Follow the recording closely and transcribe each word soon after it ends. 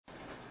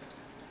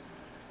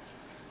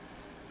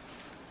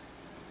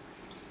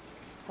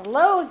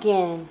Hello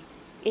again.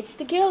 It's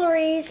the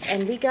Guillerys,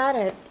 and we got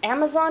an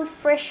Amazon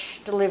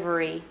Fresh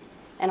delivery.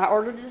 And I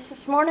ordered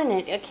this morning,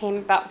 and it came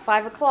about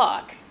 5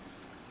 o'clock.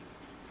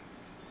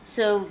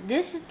 So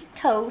this is the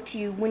tote.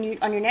 When you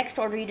on your next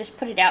order, you just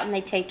put it out, and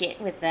they take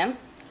it with them.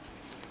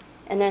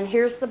 And then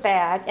here's the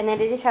bag, and then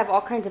they just have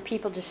all kinds of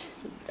people just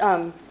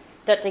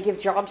that they give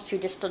jobs to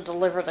just to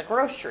deliver the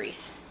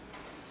groceries.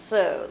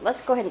 So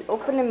let's go ahead and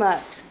open them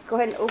up. Go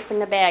ahead and open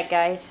the bag,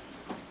 guys.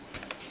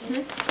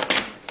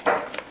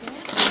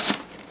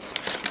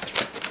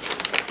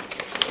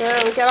 So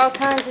we got all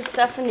kinds of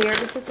stuff in here.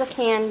 This is the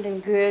canned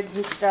and goods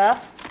and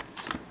stuff.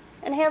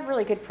 And they have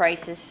really good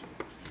prices.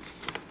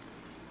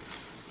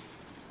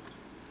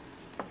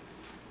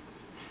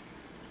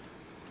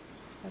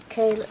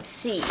 Okay, let's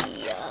see.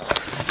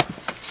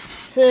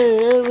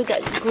 So we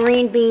got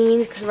green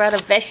beans because we're out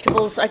of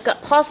vegetables. I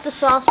got pasta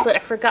sauce, but I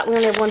forgot we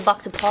only have one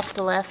box of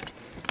pasta left.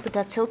 But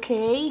that's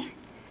okay.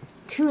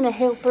 Tuna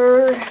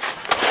helper.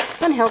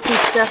 Unhealthy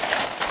stuff.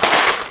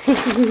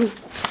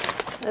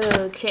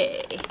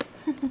 Okay.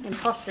 And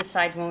pasta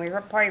side one. We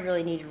probably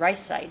really needed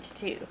rice sides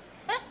too.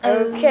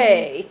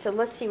 Okay, so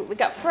let's see what we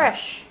got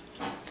fresh.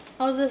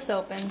 How's this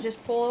open?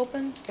 Just pull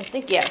open? I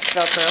think, yeah, it's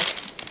Velcro.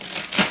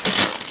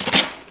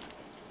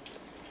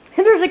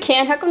 There's a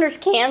can. How come there's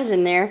cans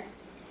in there?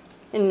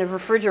 In the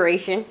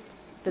refrigeration?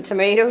 The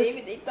tomatoes?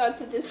 Maybe they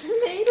thought it was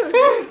tomatoes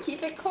to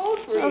keep it cold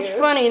for you. That's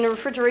funny. In the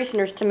refrigeration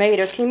there's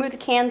tomatoes. Can you move the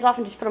cans off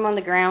and just put them on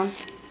the ground?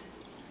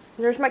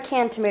 And there's my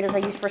canned tomatoes I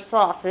use for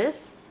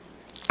sauces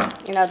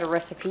and other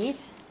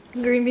recipes.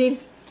 Green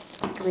beans.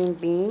 Green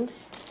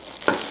beans.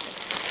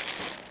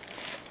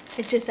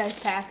 It's just ice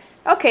packs.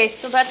 Okay,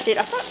 so that's it.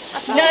 I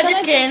thought No,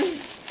 just kidding.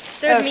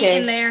 There's meat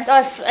in there.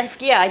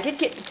 Yeah, I did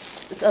get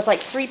like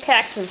 3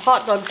 packs of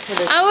hot dogs for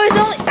this. I was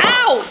only...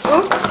 Ow!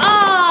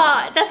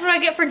 Ah! That's what I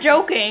get for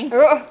joking.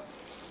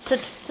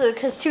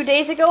 Because 2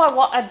 days ago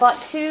I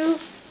bought 2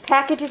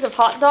 packages of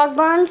hot dog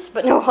buns,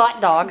 but no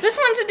hot dogs. This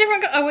one's a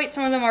different... Oh, wait,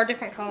 some of them are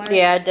different colors.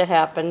 Yeah, that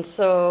happened.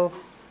 So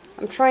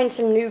I'm trying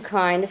some new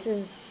kind. This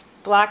is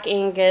Black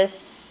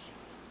Angus.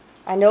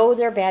 I know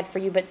they're bad for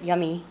you, but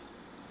yummy.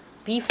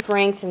 Beef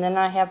Franks, and then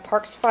I have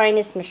Park's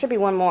Finest, and there should be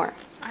one more.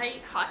 I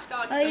eat hot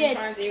dogs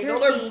sometimes, even though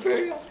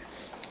they're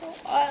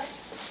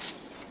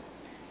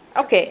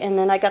Okay, and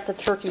then I got the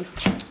turkey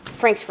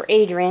Franks for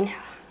Adrian.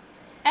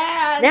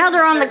 And Now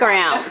they're on the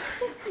ground.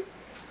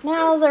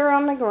 Now they're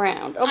on the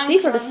ground. Oh,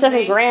 these are the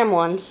 7-gram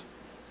ones.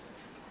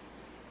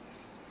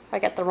 I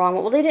got the wrong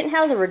one. Well, they didn't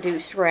have the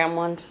reduced gram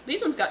ones.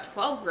 These ones got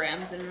 12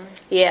 grams in them.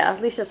 Yeah, at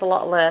least it's a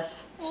lot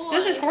less.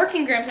 This is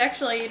 14 grams,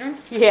 actually, Adrian.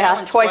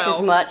 Yeah, twice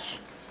 12. as much.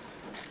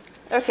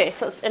 Okay,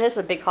 so and it's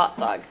a big hot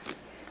dog.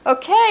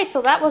 Okay,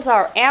 so that was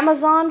our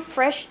Amazon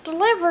Fresh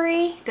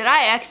delivery. Did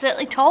I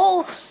accidentally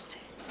toast?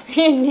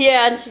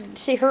 Yeah, and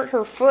she hurt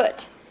her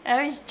foot.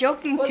 I was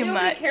joking too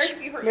much.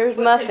 There's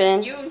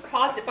Muffin. You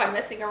caused it by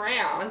messing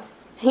around.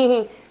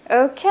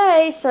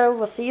 Okay, so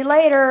we'll see you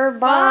later. Bye.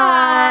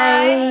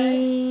 Bye.